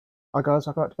Hi guys,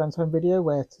 welcome back to Ben's Home Video,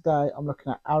 where today I'm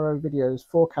looking at Arrow Video's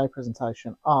 4K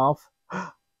presentation of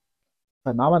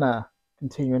Phenomena,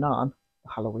 continuing on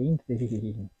the Halloween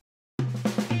theme.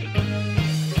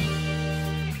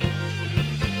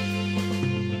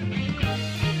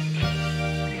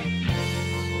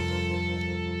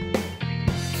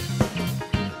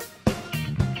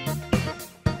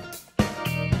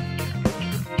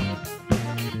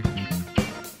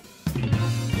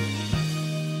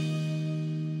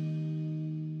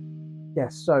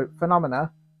 Yes, so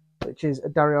Phenomena, which is a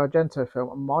Dario Argento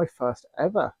film, and my first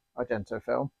ever Argento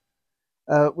film,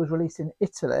 was released in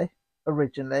Italy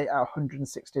originally at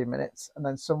 116 minutes, and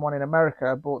then someone in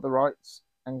America bought the rights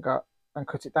and cut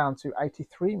it down to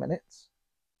 83 minutes.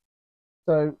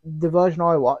 So the version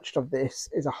I watched of this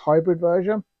is a hybrid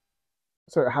version,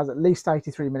 so it has at least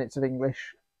 83 minutes of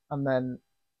English, and then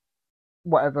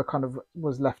whatever kind of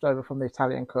was left over from the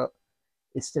Italian cut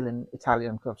is still in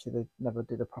Italian, because obviously they never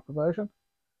did a proper version.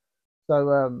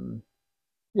 So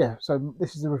yeah, so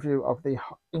this is a review of the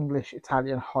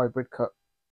English-Italian hybrid cut.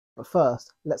 But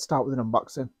first, let's start with an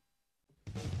unboxing.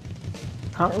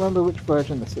 Can't remember which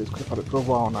version this is because I've had it for a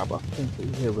while now, but I think it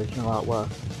was the original artwork.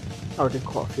 I did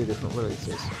quite a few different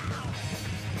releases.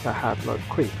 They had like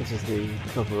Creepers as the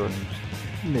cover and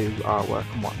new artwork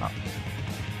and whatnot.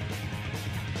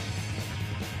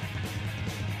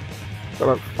 Got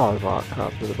like 5 art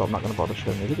cards with it, but I'm not going to bother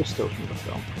showing you. They're just still from the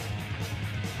film.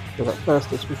 So that first,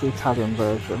 this was the Italian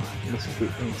version, and this is the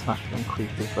international and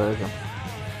Creepers version.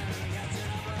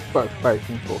 Both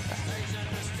in 4K.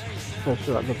 First,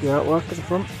 you like the artwork at the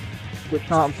front, which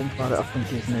now I'm thinking about it, I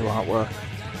think is new artwork.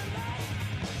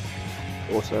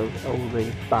 Also, a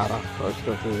really badass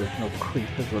poster of the original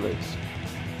Creepers release.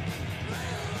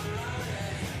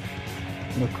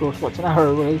 And of course, what's an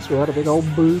Arrow release? We had a big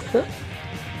old blue cut.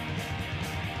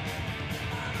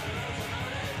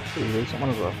 Pretty recent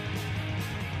one as well.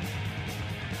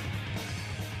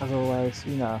 As always,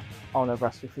 you know, I'll never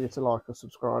ask you for you to like or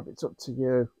subscribe. It's up to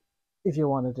you if you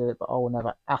want to do it, but I will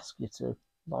never ask you to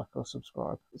like or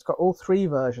subscribe. It's got all 3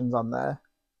 versions on there,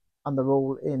 and they're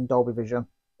all in Dolby Vision.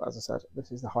 But as I said,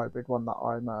 this is the hybrid one that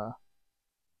I'm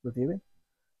reviewing.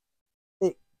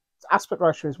 Its aspect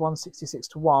ratio is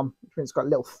 1:66:1, which means it's got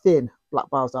little thin black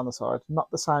bars down the side. Not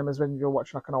the same as when you're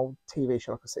watching like an old TV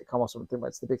show, like a sitcom or something, where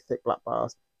it's the big thick black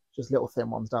bars, just little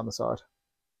thin ones down the side.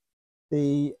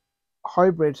 The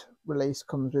hybrid release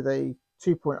comes with a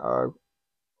 2.0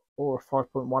 or a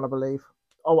 5.1, I believe.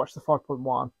 I watched the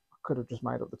 5.1. I could have just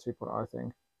made up the 2.0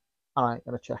 thing. I ain't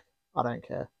going to check. I don't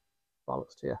care.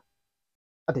 Bollocks to you.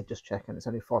 I did just check, and it's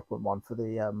only 5.1 for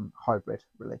the hybrid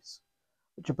release,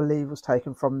 which I believe was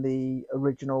taken from the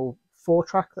original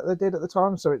 4-track that they did at the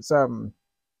time. So it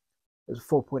was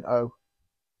 4.0,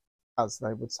 as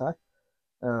they would say.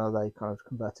 They kind of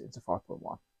converted it into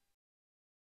 5.1.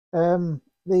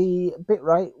 The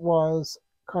bitrate was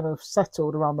kind of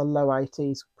settled around the low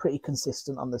 80s, pretty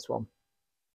consistent on this one.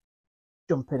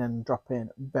 Jumping and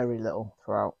dropping very little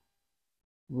throughout.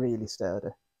 Really sturdy.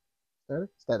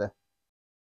 Steady.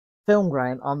 Film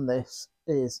grain on this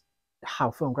is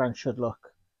how film grain should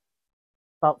look.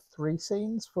 About 3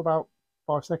 scenes for about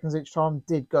 5 seconds each time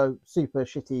did go super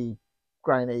shitty,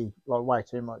 grainy, like way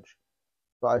too much.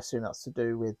 But I assume that's to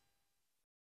do with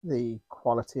the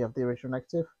quality of the original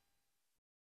negative.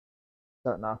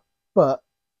 Don't know. But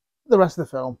the rest of the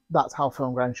film, that's how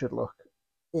film grain should look.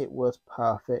 It was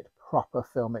perfect, proper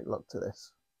filmic look to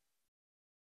this.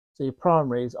 So your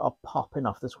primaries are popping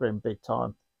off the screen big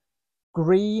time.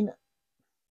 Green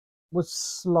was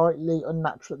slightly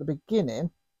unnatural at the beginning.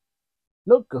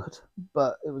 Looked good,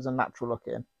 but it was unnatural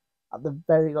looking. At the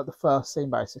like the first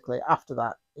scene basically. After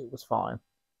that, it was fine.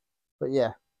 But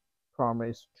yeah,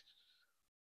 primaries.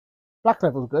 Black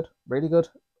level's good, really good.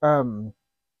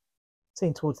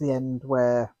 Scene towards the end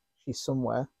where she's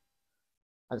somewhere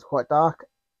and it's quite dark,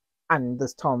 and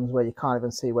there's times where you can't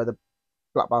even see where the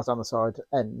black bars down the side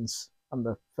ends and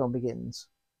the film begins.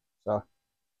 So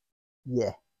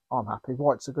yeah, I'm happy.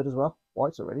 Whites are good as well.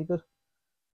 Whites are really good.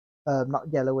 Not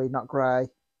yellowy, not grey,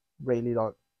 really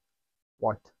like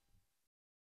white.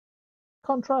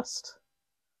 Contrast,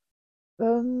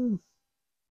 not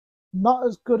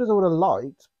as good as I would have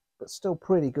liked, but still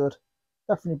pretty good.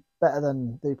 Definitely better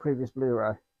than the previous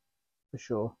Blu-ray, for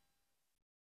sure.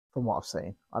 From what I've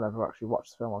seen, I never actually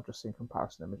watched the film. I've just seen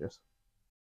comparison images.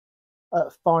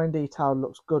 Fine detail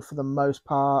looks good for the most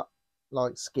part,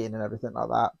 like skin and everything like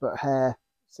that. But hair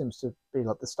seems to be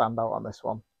like the standout on this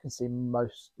one. You can see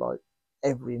most, like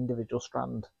every individual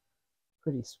strand,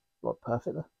 pretty like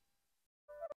perfectly.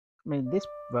 I mean, this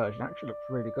version actually looks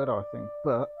really good, I think,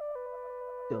 but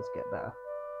it does get better.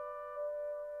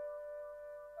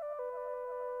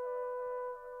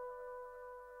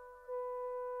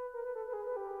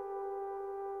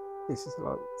 This is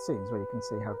like scenes where you can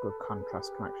see how good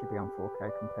contrast can actually be on 4K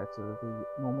compared to the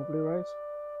normal Blu-rays.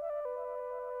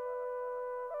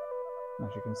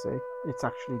 As you can see, it's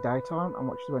actually daytime and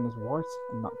what she's wearing is white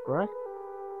and not grey.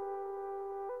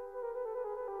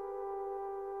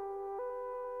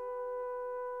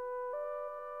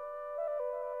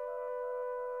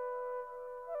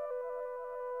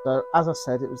 So as I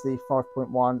said, it was the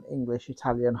 5.1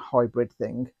 English-Italian hybrid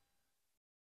thing.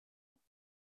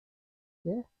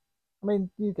 Yeah, I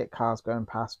mean, you get cars going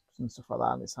past and stuff like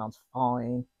that and it sounds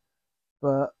fine,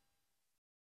 but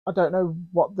I don't know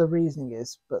what the reasoning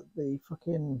is, but the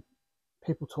fucking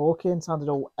people talking sounded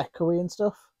all echoey and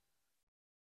stuff.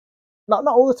 Not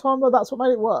all the time, though. That's what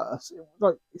made it worse.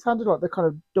 It sounded like they kind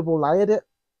of double layered it.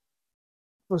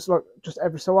 It was like just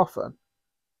every so often,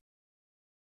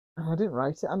 and I didn't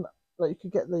rate it. And like you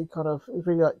could get the kind of it was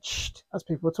really like as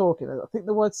people were talking. I think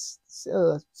the word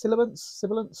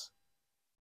sibilance,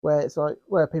 where it's like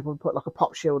where people put like a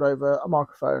pop shield over a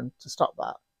microphone to stop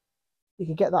that. You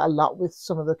could get that a lot with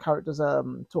some of the characters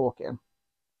talking,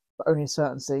 but only in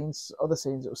certain scenes. Other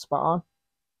scenes it was spot on.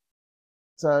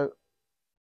 So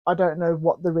I don't know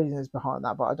what the reason is behind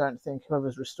that, but I don't think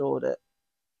whoever's restored it,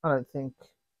 I don't think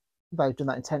they've done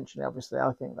that intentionally. Obviously,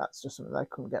 I think that's just something they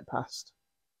couldn't get past.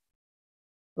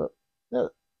 But yeah,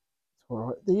 it's all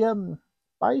right. The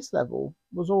bass level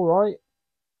was all right.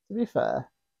 To be fair,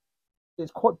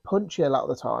 it's quite punchy a lot of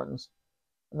the times,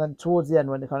 and then towards the end,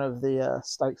 when the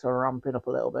stakes are ramping up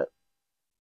a little bit,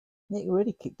 it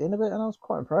really kicked in a bit, and I was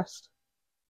quite impressed.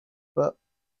 But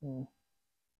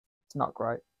it's not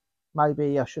great.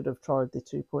 Maybe I should have tried the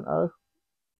 2.0.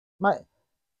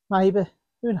 Maybe.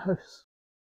 Who knows?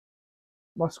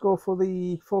 My score for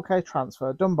the 4K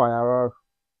transfer, done by Arrow,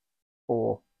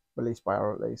 or released by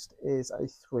Arrow at least, is a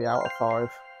 3 out of 5.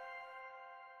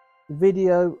 The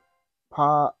video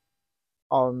part,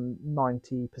 I'm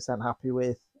 90% happy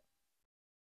with.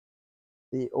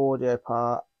 The audio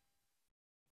part,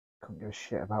 couldn't give a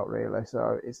shit about really,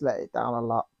 so it's let it down a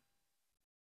lot.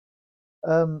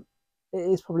 It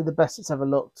is probably the best it's ever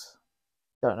looked.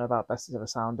 Don't know about best it's ever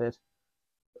sounded.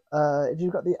 If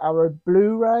you've got the Arrow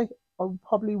Blu-ray, I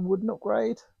probably wouldn't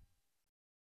upgrade.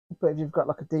 But if you've got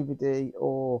like a DVD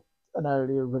or an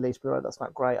earlier release Blu-ray, that's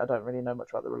not great. I don't really know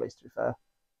much about the release, to be fair.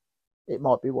 It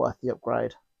might be worth the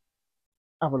upgrade.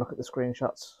 Have a look at the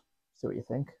screenshots, see what you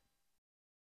think.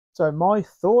 So my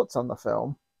thoughts on the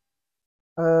film.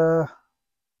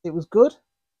 It was good.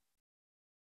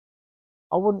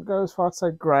 I wouldn't go as far to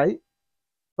say great,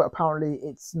 but apparently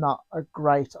it's not a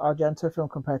great Argento film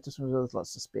compared to some of the others like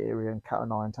Suspiria and Cat o'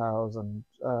 Nine Tails and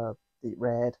Deep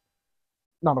Red,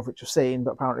 none of which I've seen,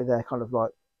 but apparently they're kind of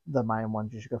like the main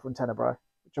ones you should go from Tenebrae,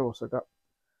 which I also got.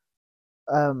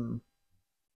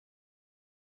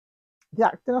 The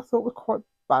acting I thought was quite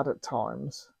bad at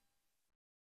times,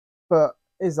 but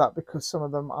is that because some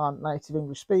of them aren't native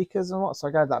English speakers and what? So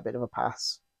I gave that a bit of a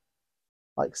pass.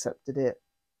 I accepted it.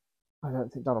 I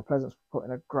don't think Donald Pleasance put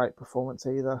in a great performance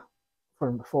either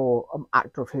for an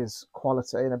actor of his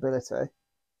quality and ability.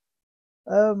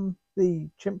 The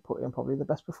chimp put in probably the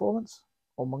best performance,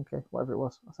 or monkey, whatever it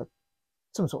was. I said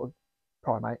some sort of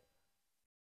primate.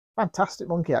 Fantastic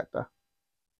monkey actor.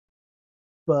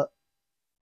 But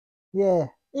yeah,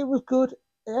 it was good.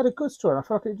 It had a good story. I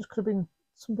felt like it just could have been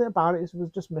something about it was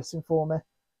just missing for me.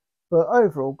 But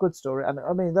overall, good story. And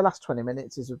I mean, the last 20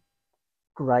 minutes is a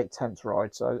great tense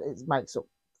ride, so it makes up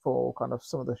for kind of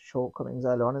some of the shortcomings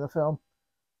earlier on in the film.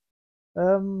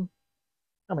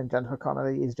 I mean, Jennifer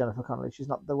Connelly is Jennifer Connelly. She's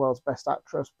not the world's best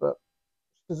actress, but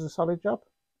she does a solid job.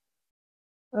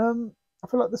 I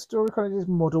feel like the story kind of just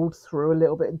muddled through a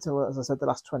little bit until, as I said, the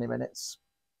last 20 minutes.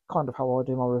 Kind of how I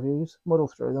do my reviews. Muddle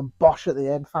through them. Bosh at the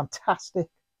end. Fantastic.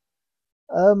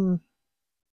 But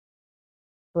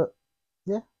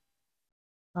yeah,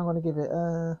 I'm going to give it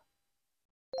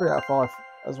 3 out of 5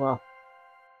 as well.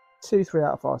 3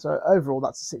 out of 5. So overall,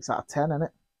 that's a 6 out of 10, isn't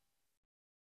it?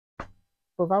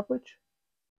 Above average.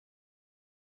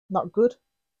 Not good.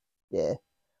 Yeah.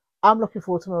 I'm looking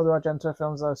forward to another Argento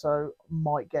films though, so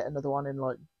might get another one in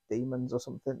like Demons or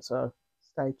something. So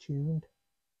stay tuned.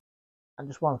 And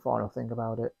just one final thing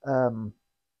about it. The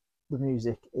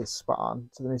music is spot on.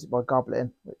 So the music by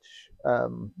Goblin, which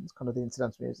is kind of the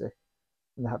incidental music.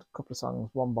 And they had a couple of songs,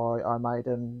 one by Iron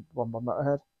Maiden, one by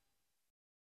Motorhead.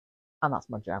 And that's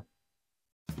my jam.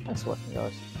 Thanks for watching,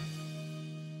 guys.